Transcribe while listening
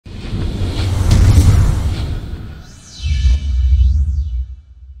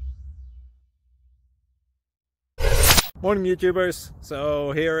Morning YouTubers.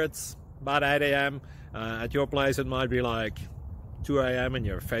 So here it's about 8 a.m. At your place it might be like 2 a.m. and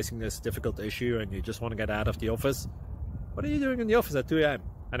you're facing this difficult issue and you just want to get out of the office. What are you doing in the office at 2 a.m.?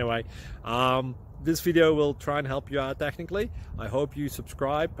 Anyway, this video will try and help you out technically. I hope you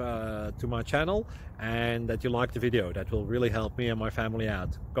subscribe to my channel and that you like the video. That will really help me and my family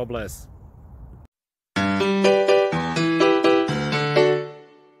out. God bless.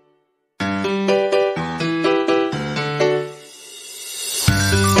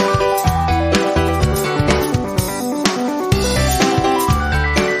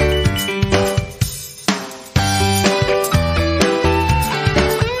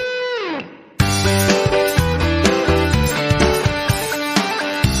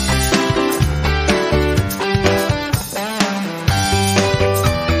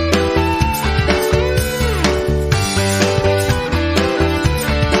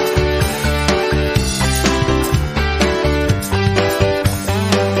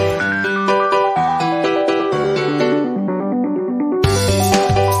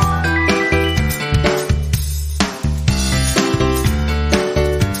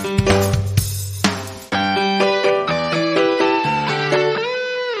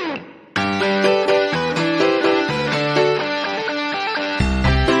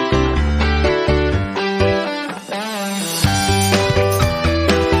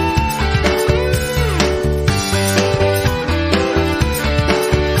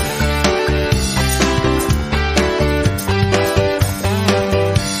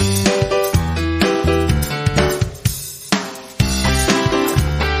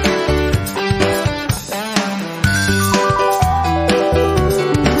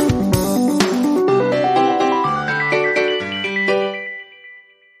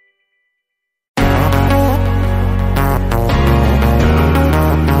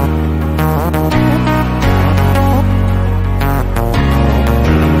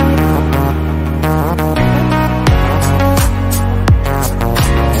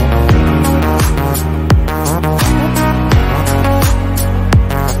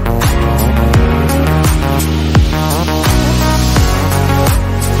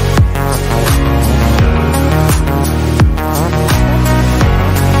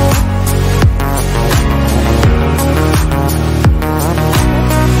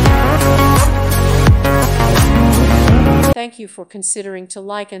 Thank you for considering to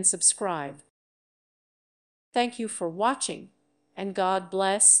like and subscribe. Thank you for watching, and God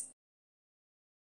bless.